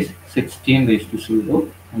this is 16 raised to 0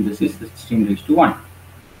 and this is 16 raised to 1.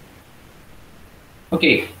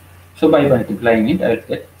 Okay, so by multiplying it, I will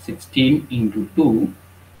get 16 into 2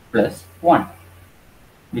 plus 1,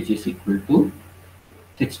 which is equal to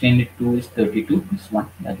 16 into 2 is 32 plus 1,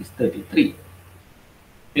 that is 33.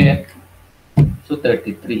 Clear? So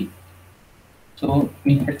 33. So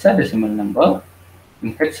in hexadecimal number,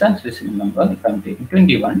 if I'm taking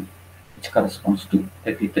 21, which corresponds to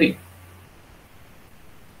 33.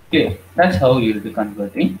 Clear? That's how you will be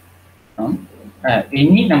converting from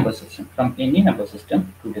any number system,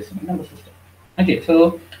 to decimal number system. Okay,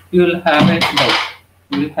 so you will have a doubt.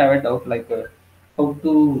 You will have a doubt like how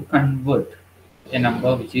to convert a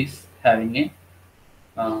number which is having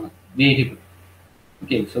a variable.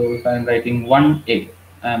 Okay, so if I am writing 1a,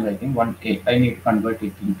 I need to convert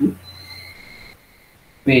it into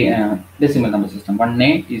decimal number system.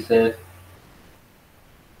 1a is a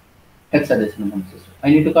hexadecimal number system. I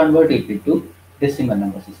need to convert it into decimal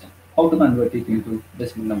number system. How to convert it into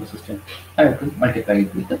decimal number system? I have to multiply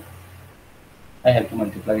it with the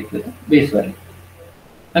base value.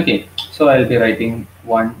 Okay, so I'll be writing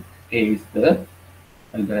 1a is the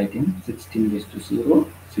I'll be writing 16 raised to 0,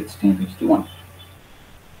 16 raised to 1.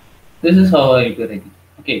 This is how I'll be writing.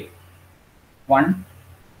 Okay, 1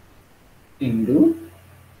 into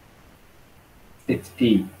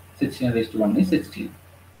 16. 16 raised to 1 is 16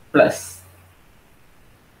 plus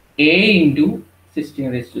a into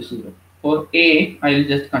 16 raised to 0. For a, I will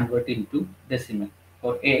just convert into decimal.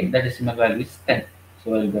 For a, the decimal value is 10.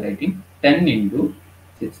 So I will be writing 10 into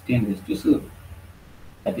 16 raised to 0.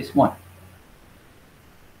 That is 1.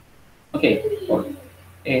 Okay, for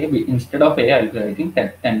a, instead of a, I will be writing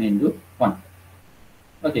 10 into 1.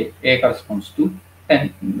 Okay, a corresponds to 10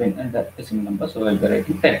 when that decimal number. So I will be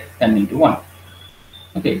writing 10 into 1.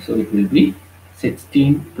 Okay, so it will be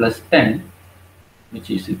 16 plus 10, which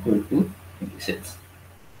is equal to 26.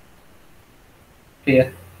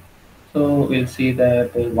 Clear? So we'll see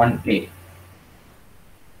that 1a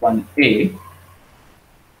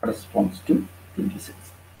corresponds to 26.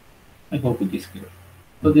 I hope it is clear.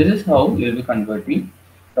 So this is how you will be converting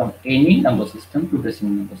from any number system to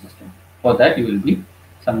decimal number system. For that you will be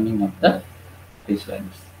summing up the base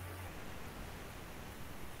values.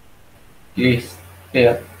 Yes,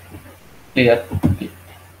 clear. Okay.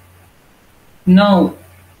 Now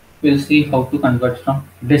we'll see how to convert from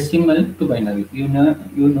decimal to binary. You know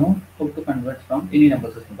how to convert from any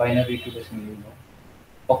number system. Binary to decimal, you know.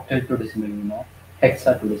 Octal to decimal, you know.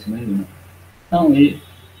 Hexa to decimal, you know. Now we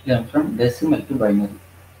jump from decimal to binary.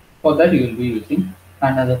 For that you will be using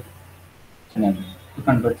another scenario to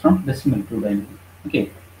convert from decimal to binary.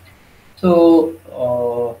 Okay. So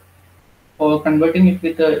for converting it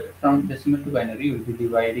with from decimal to binary, you will be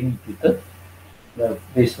dividing it with the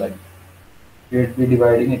base value. We will be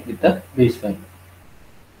dividing it with the base value.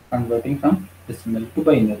 Converting from decimal to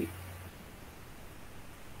binary.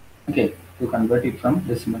 Okay, to convert it from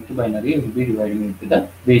decimal to binary, we will be dividing it with the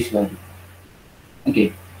base value.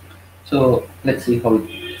 Okay, so let's see how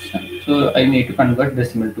it's done. So I need to convert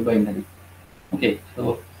decimal to binary. Okay,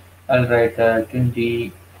 so I'll write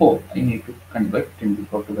 24. I need to convert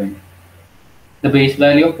 24 to binary. The base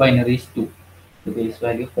value of binary is 2.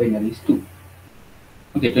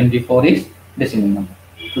 Okay, 24 is decimal number.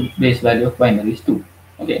 So base value of binary is 2.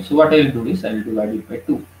 Okay, so what I will do is I will divide it by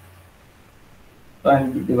 2. So I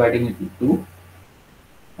will be dividing it with 2.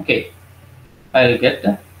 Okay, I will get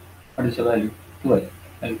what is the value? 12.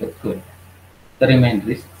 I will get 12. The remainder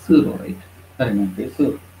is 0, right? The remainder is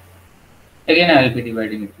 0. Again, I will be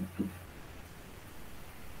dividing it with 2.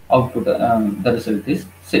 Output, the result is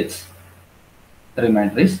 6. The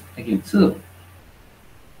remainder is again 0.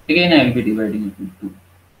 Again, I will be dividing it with 2.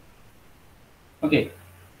 Okay,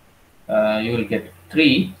 you will get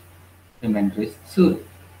 3. Remainder is 0.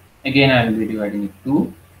 Again, I will be dividing it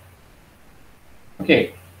 2.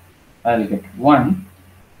 Okay, I will get 1.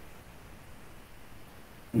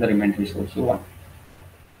 And the remainder is also 1.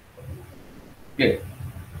 Okay,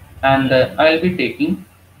 and I will be taking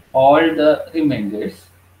all the remainders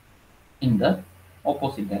in the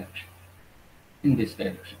opposite direction, in this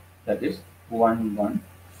direction. That is 1 1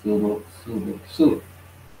 0 0 0.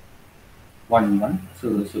 1 1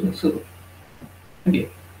 0 0 0. Okay,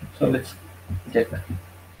 so let's check that.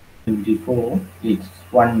 24 is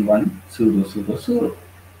 1 1 0 0 0.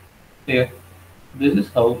 Here, this is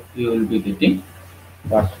how you will be getting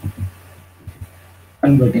what?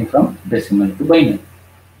 Converting from decimal to binary.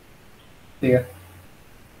 Here,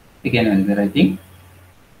 again I will be writing.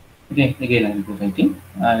 Again I will be writing.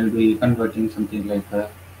 I will be converting something like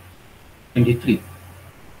 23.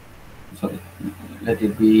 Sorry, let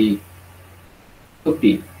it be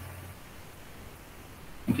 15.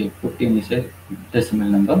 Okay, 15 is a decimal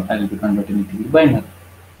number. I will be converting it to binary.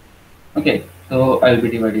 Okay, so I will be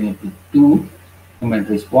dividing it with 2.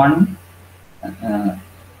 Remainder is 1.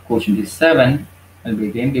 Quotient is 7. I'll be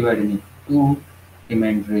again dividing it 2.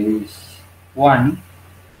 Remainder is 1.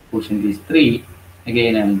 Quotient is 3.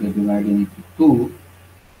 Again I will be dividing it with 2.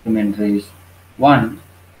 Remainder is 1.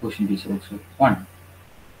 Quotient is also 1.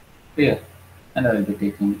 Clear? And I will be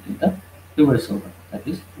taking it in the reverse order. That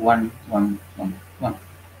is 1 1 1 1.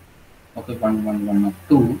 Okay, 1 1 1 of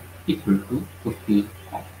 2 equal to 50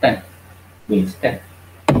 of 10. Base 10.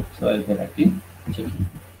 So I will be writing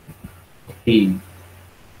 15.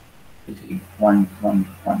 1 1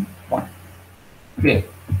 1 1. Okay,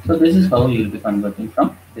 so this is how you will be converting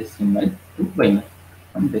from decimal to binary.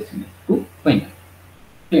 From decimal to binary.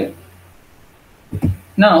 Clear?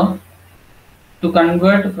 Now, to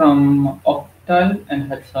convert from octal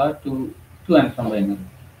and hexa to and from binary.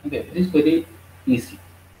 Okay, it is very easy.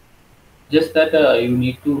 Just that you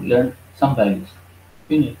need to learn some values.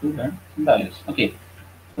 You need to learn some values. Okay,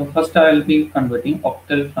 so first I will be converting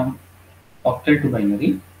octal from octal to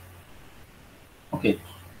binary. Okay,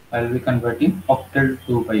 I will be converting octal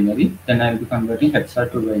to binary. Then I will be converting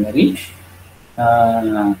hexa to binary.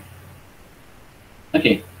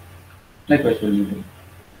 Okay, likewise we will do.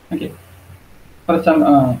 Okay, for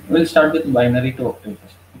some, we'll start with binary to octal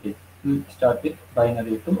first. Okay, we'll start with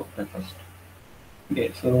binary to octal first.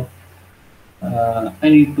 Okay, so I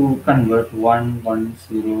need to convert 1 1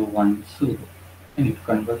 0 1 0. I need to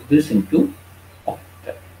convert this into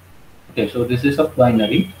octal. Okay, so this is of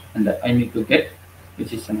binary, and I need to get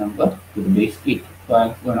which is a number to the base 8. So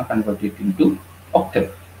I'm going to convert it into octal.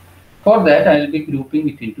 For that, I will be grouping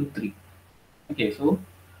it into 3. Okay, so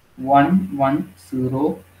 1 1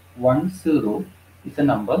 0 1 0 is a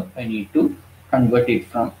number. I need to convert it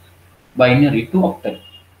from binary to octal.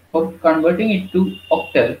 For converting it to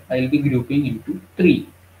octal, I will be grouping into 3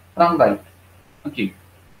 from right. Okay,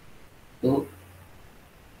 so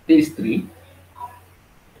these 3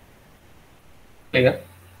 clear,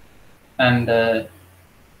 and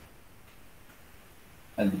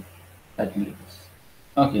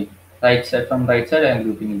okay, right side, from right side I am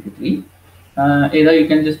grouping into 3. Either you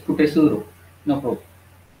can just put a 0, no problem.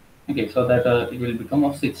 Okay, so that it will become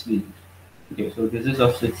of 6 digits. Okay, so this is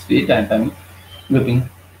of 6 digits, and I am grouping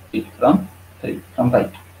it from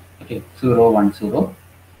right. Okay, 0 1 0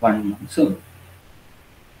 1 1 0.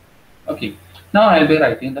 Okay, now I will be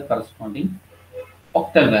writing the corresponding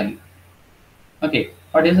octal value. Okay,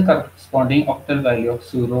 what is the corresponding octal value of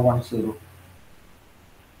 0 1 0?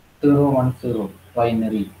 0 1 0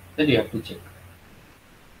 binary, that you have to check.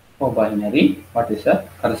 For binary, what is the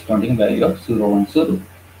corresponding value of 0 1 0?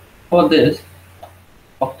 For this,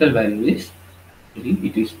 octal value is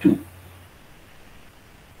it is 2,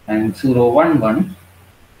 and 0 1 1,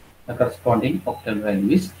 the corresponding octal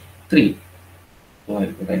value is 3. So I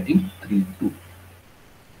will be writing 3 2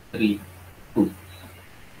 3 2.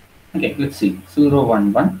 Okay, let's see 0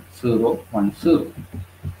 1 1 0 1 0.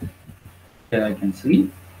 Here I can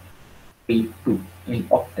see 3 2 in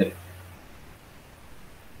octal.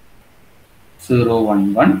 0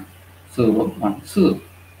 1 1 0 1 0.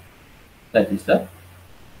 That is the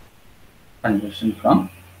conversion from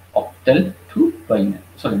octal to binary.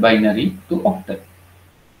 Sorry, binary to octal.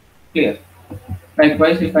 Clear?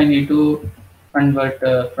 Likewise, if I need to convert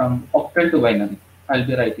from octal to binary, I'll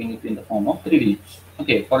be writing it in the form of 3 digits.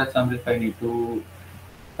 Okay, for example, if I need to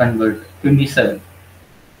convert 27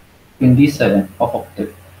 of octal.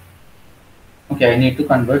 Okay, I need to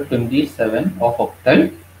convert 27 of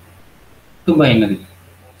octal to binary.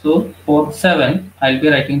 So for 7, I'll be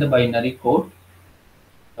writing the binary code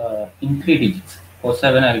in 3 digits. For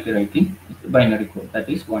 7, I'll be writing the binary code, that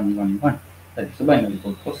is 111. That is the binary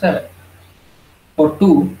code for 7. For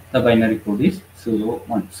 2, the binary code is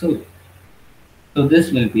 010. So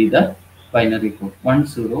this will be the binary code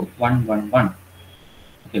 10111.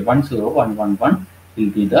 Okay, 10111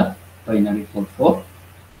 will be the binary code for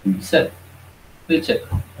 27. We'll check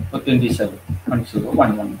for 27.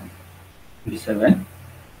 10111. 27.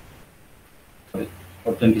 Sorry,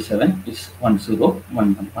 for 27 is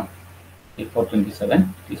 10111. Okay, for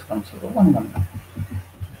 27 it is 10111.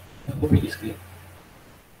 I hope it is clear.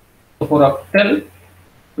 So for octal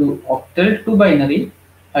to binary,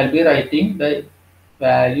 I'll be writing the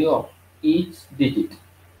value of each digit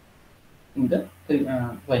in the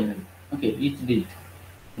binary. Okay, each digit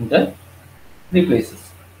in the 3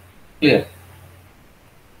 places. Clear?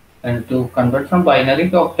 And to convert from binary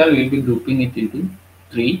to octal, we'll be grouping it into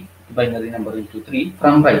 3, binary number into 3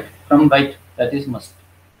 from right. From right, that is must.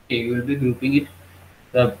 Okay, we will be grouping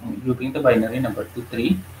the binary number to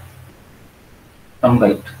 3 from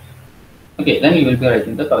right. Okay, then you will be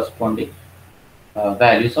writing the corresponding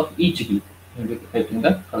values of each group. You will be writing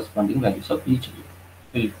the corresponding values of each group.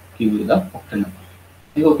 Will give you the octal number.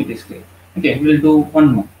 I hope it is clear. Okay, we will do one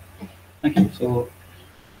more. Okay, so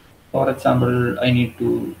for example, I need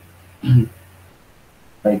to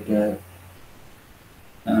write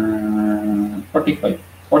 45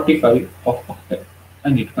 of octal. I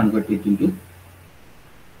need to convert it into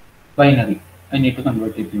binary.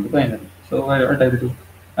 So what I will do,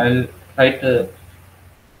 I'll write the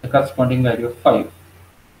corresponding value of 5.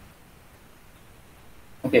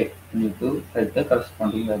 Okay, I need to write the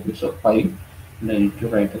corresponding values of 5, and I need to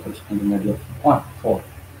write the corresponding value of 4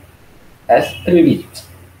 as 3 digits.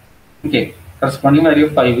 Okay, corresponding value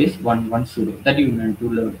of 5 is 110. That you need to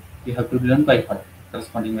learn. You have to learn by heart.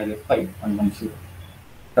 Corresponding value of 5, 110.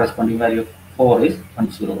 Corresponding value of 4 is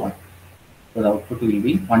 101. So the output will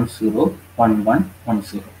be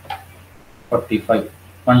 101110. 45,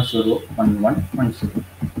 101110.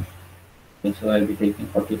 Okay, so I'll be taking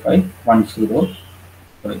 45, 10. Sorry.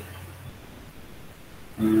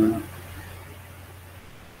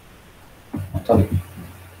 Sorry,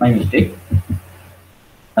 my mistake.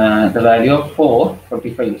 The value of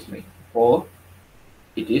 45 is like 4,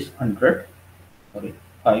 it is 100. Sorry,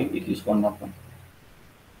 5, it is 101.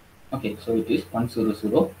 Okay, so it is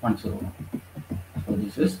 100101. So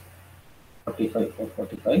this is 45 for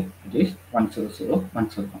 45, it is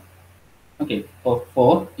 100101. Okay, for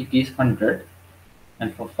 4 it is 100,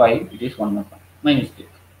 and for 5 it is 101. My mistake.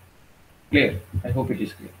 Clear? I hope it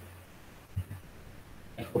is clear.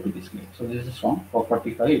 So this is wrong. For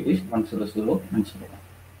 45 it is 100101.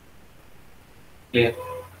 Clear?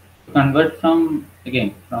 To convert from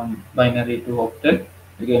binary to octal,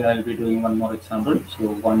 again I will be doing one more example.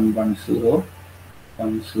 So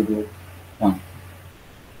 110101.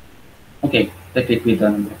 Okay, let it be the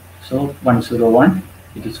number. So 101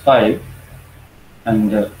 it is 5,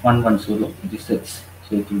 and 110 it is 6.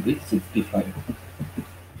 So it will be 65.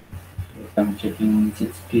 So if I'm checking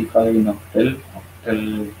 65 in octal,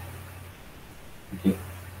 okay,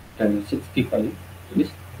 octal 65 it is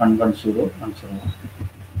 110101.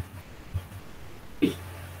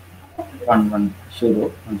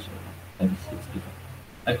 11010. That is 65.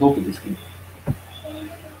 I hope it is clear.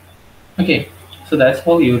 Okay, so that's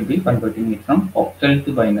how you will be converting it from octal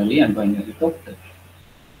to binary and binary to octal.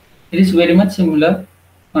 It is very much similar.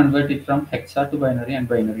 Convert it from hexa to binary and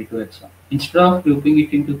binary to hexa. Instead of grouping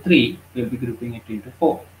it into 3, we will be grouping it into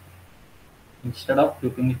 4. Instead of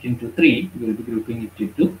grouping it into 3, we will be grouping it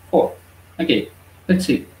into 4. Okay, let's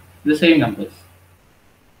see the same numbers.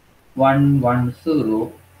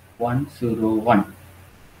 110101.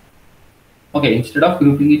 Okay, instead of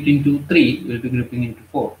grouping it into 3, we will be grouping into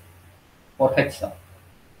 4 for hexa.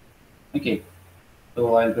 Okay,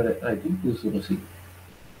 so I'll be writing 200.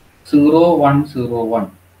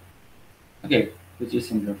 0101. Okay, which is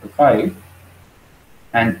similar to 5,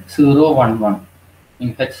 and 011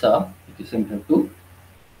 in hexa it is similar to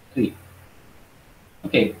 3.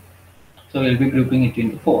 Okay, so we'll be grouping it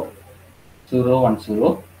into 4.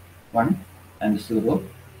 0101 and 011.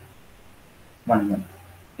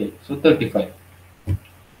 Okay, so 35.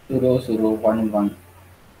 0011.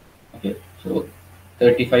 Okay, so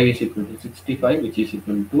 35 is equal to 65, which is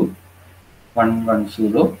equal to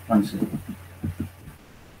 11010.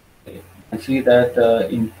 Okay, I see that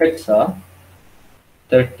in hexa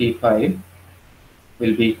 35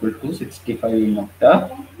 will be equal to 65 in octa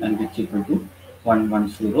and which equal to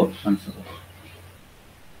 11010.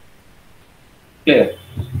 Clear?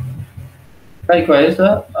 Likewise,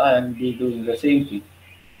 I will be doing the same thing.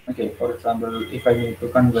 Okay, for example, if I need to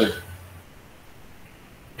convert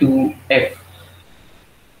to F,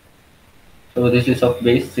 so this is of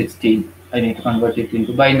base 16, I need to convert it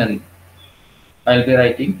into binary. I'll be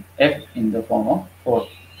writing F in the form of 4,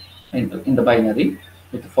 in the binary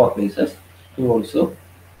with 4 places, 2 also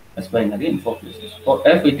as binary in 4 places. For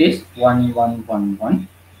F it is 1111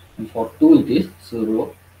 and for 2 it is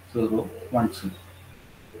 0010.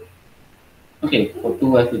 Okay, for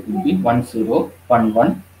 2F it will be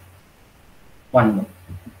 101111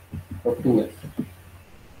 for 2F.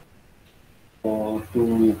 For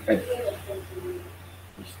 2F,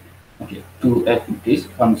 okay, 2F it is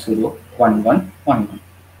 101111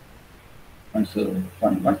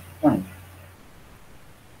 101111.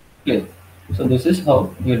 Clear? So this is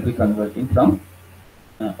how we will be converting from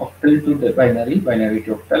octal to the binary, binary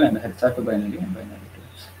to octal, and hexa to binary and binary to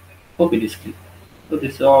hex. Hope it is clear. So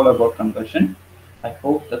this is all about conversion. I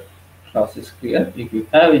hope the class is clear. If you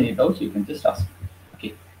have any doubts, you can just ask me.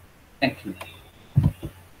 Okay. Thank you.